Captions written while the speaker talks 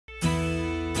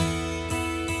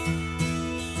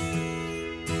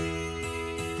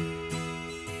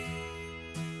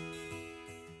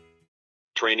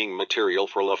training material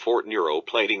for LeForte Neuro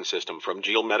plating system from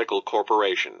GEL Medical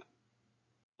Corporation.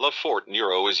 LeForte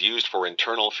Neuro is used for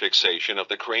internal fixation of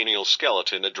the cranial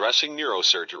skeleton addressing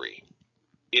neurosurgery.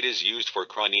 It is used for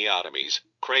craniotomies,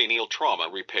 cranial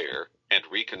trauma repair, and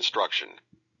reconstruction.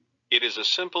 It is a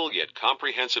simple yet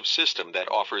comprehensive system that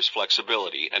offers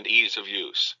flexibility and ease of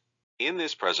use. In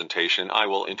this presentation I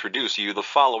will introduce you the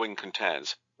following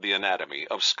contents: the anatomy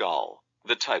of skull,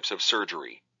 the types of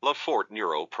surgery, LeForte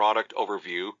Neuro product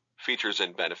overview, features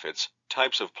and benefits,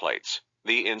 types of plates,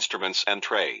 the instruments and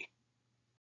tray.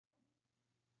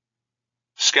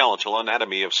 Skeletal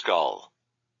anatomy of skull.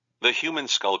 The human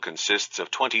skull consists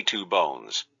of 22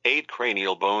 bones, 8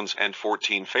 cranial bones and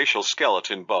 14 facial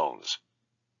skeleton bones.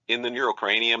 In the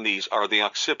neurocranium these are the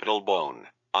occipital bone,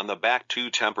 on the back 2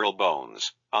 temporal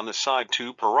bones, on the side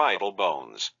 2 parietal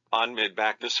bones, on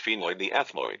mid-back the sphenoid the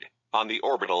ethmoid, on the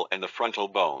orbital and the frontal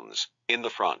bones, in the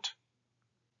front.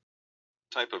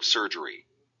 Type of surgery.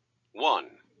 1.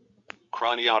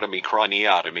 Craniotomy.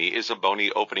 Craniotomy is a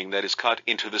bony opening that is cut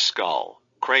into the skull,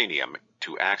 cranium,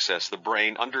 to access the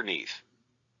brain underneath.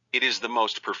 It is the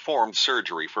most performed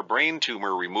surgery for brain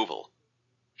tumor removal,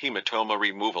 hematoma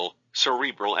removal,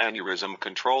 cerebral aneurysm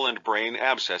control and brain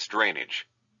abscess drainage.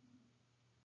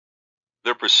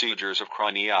 The procedures of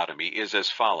craniotomy is as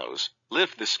follows: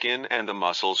 lift the skin and the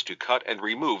muscles to cut and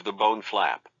remove the bone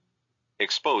flap.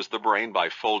 Expose the brain by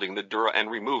folding the dura and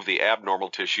remove the abnormal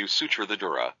tissue. Suture the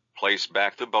dura, place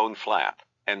back the bone flap,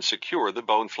 and secure the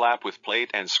bone flap with plate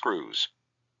and screws.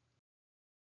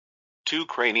 2.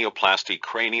 Cranioplasty.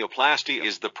 Cranioplasty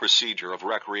is the procedure of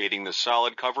recreating the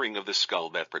solid covering of the skull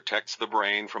that protects the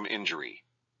brain from injury.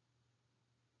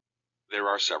 There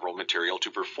are several materials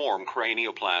to perform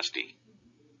cranioplasty.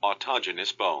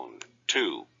 Autogenous bone.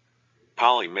 2.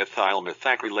 Polymethyl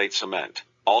methacrylate cement,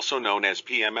 also known as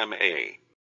PMMA.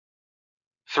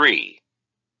 3.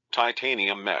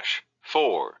 Titanium mesh.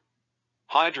 4.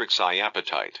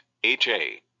 Hydroxyapatite,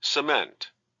 HA,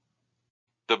 cement.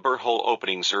 The burr-hole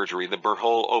opening surgery. The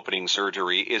burr-hole opening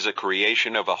surgery is a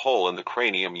creation of a hole in the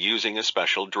cranium using a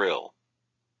special drill.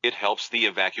 It helps the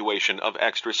evacuation of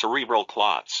extracerebral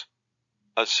clots.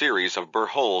 A series of burr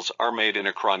holes are made in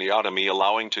a craniotomy,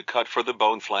 allowing to cut for the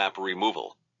bone flap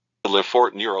removal. The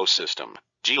LeForte Neuro system.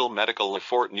 GEL Medical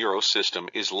LeForte Neuro system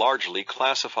is largely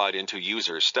classified into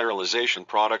user sterilization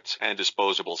products and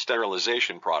disposable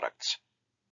sterilization products.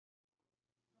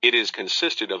 It is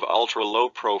consisted of ultra-low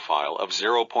profile of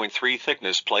 0.3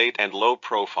 thickness plate and low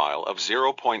profile of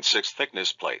 0.6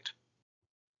 thickness plate.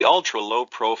 The ultra-low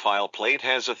profile plate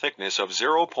has a thickness of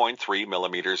 0.3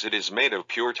 mm. It is made of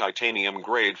pure titanium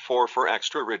grade 4 for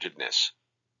extra rigidness,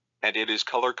 and it is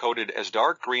color-coded as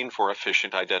dark green for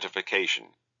efficient identification.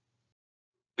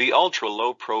 The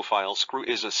ultra-low profile screw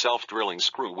is a self-drilling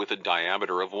screw with a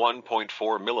diameter of 1.4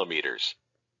 mm.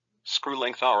 Screw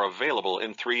length are available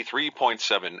in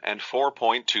 3.7 and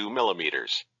 4.2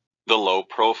 mm. The low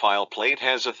profile plate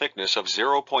has a thickness of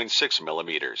 0.6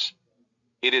 mm.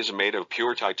 It is made of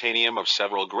pure titanium of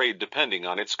several grade depending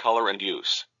on its color and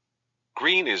use.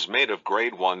 Green is made of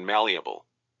grade 1 malleable.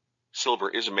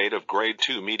 Silver is made of grade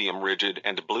 2 medium rigid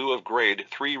and blue of grade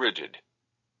 3 rigid.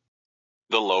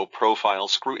 The low profile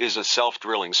screw is a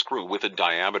self-drilling screw with a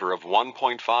diameter of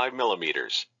 1.5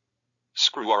 mm.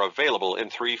 Screw are available in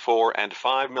 3, 4 and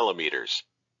 5 mm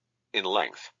in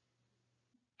length.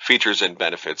 Features and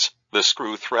benefits. The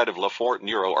screw thread of LeForte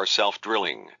Neuro are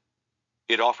self-drilling.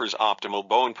 It offers optimal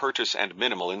bone purchase and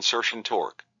minimal insertion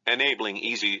torque, enabling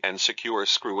easy and secure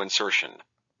screw insertion.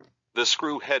 The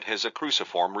screw head has a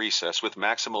cruciform recess with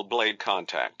maximal blade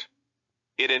contact.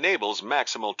 It enables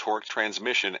maximal torque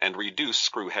transmission and reduced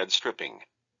screw head stripping.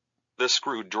 The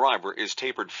screw driver is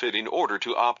tapered fit in order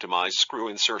to optimize screw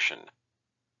insertion.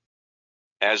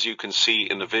 As you can see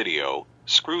in the video,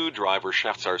 screwdriver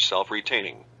shafts are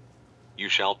self-retaining. You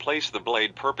shall place the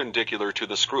blade perpendicular to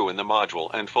the screw in the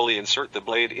module and fully insert the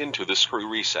blade into the screw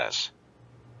recess.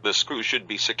 The screw should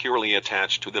be securely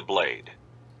attached to the blade.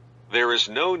 There is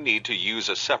no need to use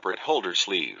a separate holder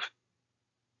sleeve.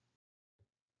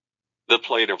 The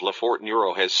plate of LeForte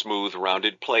Neuro has smooth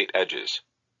rounded plate edges.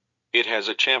 It has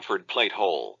a chamfered plate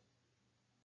hole.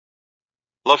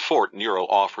 LeForte Neuro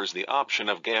offers the option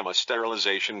of gamma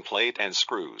sterilization plate and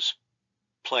screws.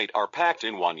 Plate are packed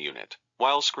in 1 unit,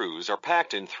 while screws are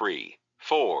packed in 3,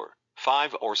 4,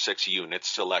 5 or 6 units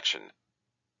selection.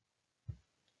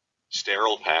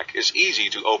 Sterile pack is easy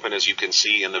to open as you can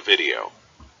see in the video.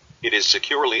 It is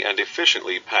securely and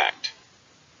efficiently packed.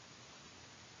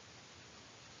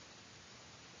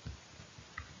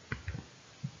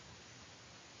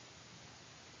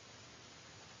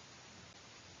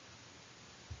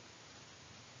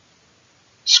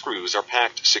 screws are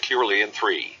packed securely in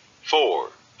 3,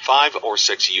 4, 5, or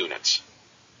 6 units.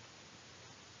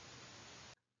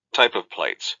 Type of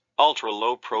plates.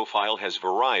 Ultra-low profile has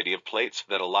variety of plates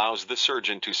that allows the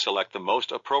surgeon to select the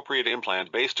most appropriate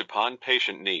implant based upon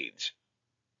patient needs.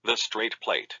 The straight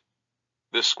plate,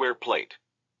 the square plate,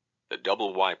 the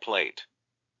double Y plate,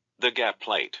 the gap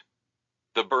plate,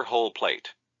 the burr hole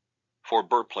plate. For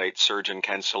burr plate, surgeon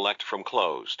can select from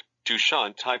closed to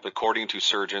shunt type according to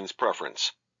surgeon's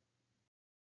preference.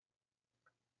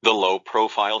 The low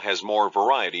profile has more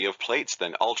variety of plates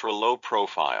than ultra-low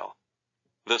profile.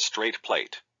 The straight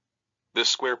plate, the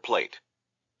square plate,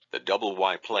 the double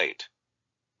Y plate,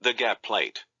 the gap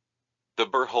plate, the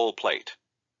burr hole plate,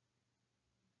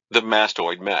 the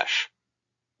mastoid mesh,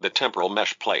 the temporal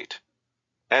mesh plate.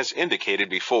 As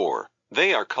indicated before,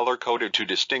 they are color-coded to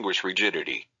distinguish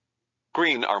rigidity.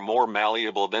 Green are more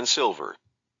malleable than silver.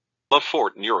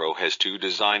 LeForte Neuro has two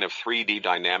design of 3D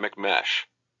dynamic mesh.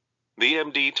 The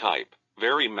MD type,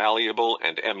 very malleable,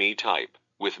 and ME type,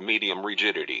 with medium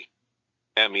rigidity.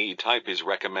 ME type is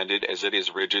recommended as it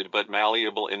is rigid but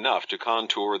malleable enough to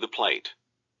contour the plate.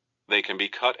 They can be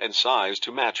cut and sized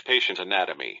to match patient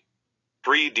anatomy.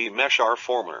 3D mesh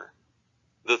R-former.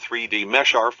 The 3D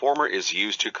mesh R-former is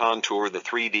used to contour the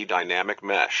 3D dynamic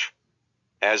mesh.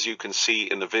 As you can see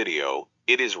in the video,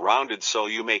 it is rounded so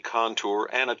you may contour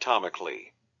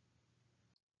anatomically.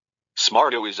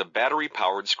 Smarto is a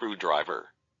battery-powered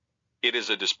screwdriver. It is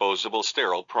a disposable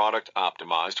sterile product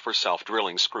optimized for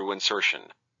self-drilling screw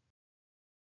insertion.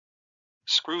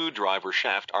 Screwdriver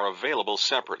shaft are available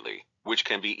separately, which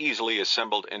can be easily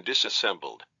assembled and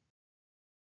disassembled.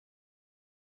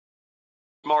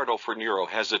 Smarto for Neuro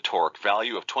has a torque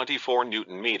value of 24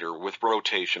 Nm with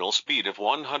rotational speed of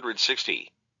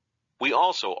 160. We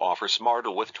also offer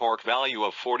Smarto with torque value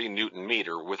of 40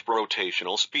 Nm with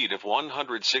rotational speed of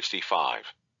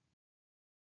 165.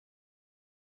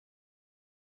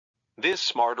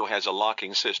 This Smarto has a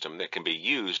locking system that can be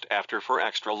used after for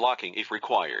extra locking if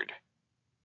required.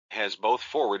 Has both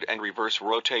forward and reverse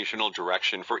rotational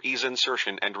direction for ease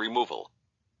insertion and removal.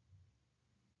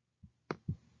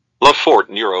 LeForte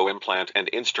Neuro implant and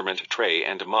instrument tray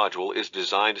and module is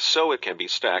designed so it can be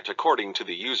stacked according to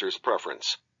the user's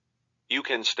preference. You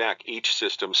can stack each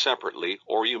system separately,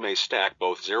 or you may stack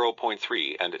both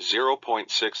 0.3 and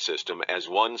 0.6 system as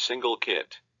one single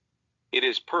kit. It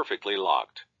is perfectly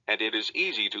locked, and it is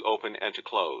easy to open and to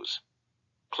close.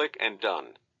 Click and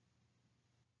done.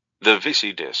 The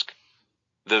VC disc.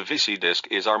 The VC disc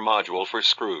is our module for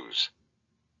screws.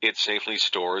 It safely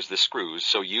stores the screws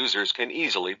so users can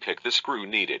easily pick the screw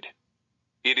needed.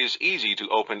 It is easy to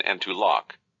open and to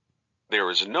lock. There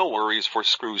is no worries for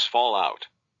screws fall out.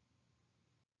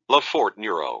 LeForte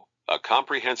Neuro, a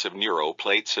comprehensive neuro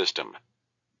plate system.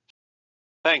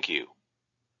 Thank you.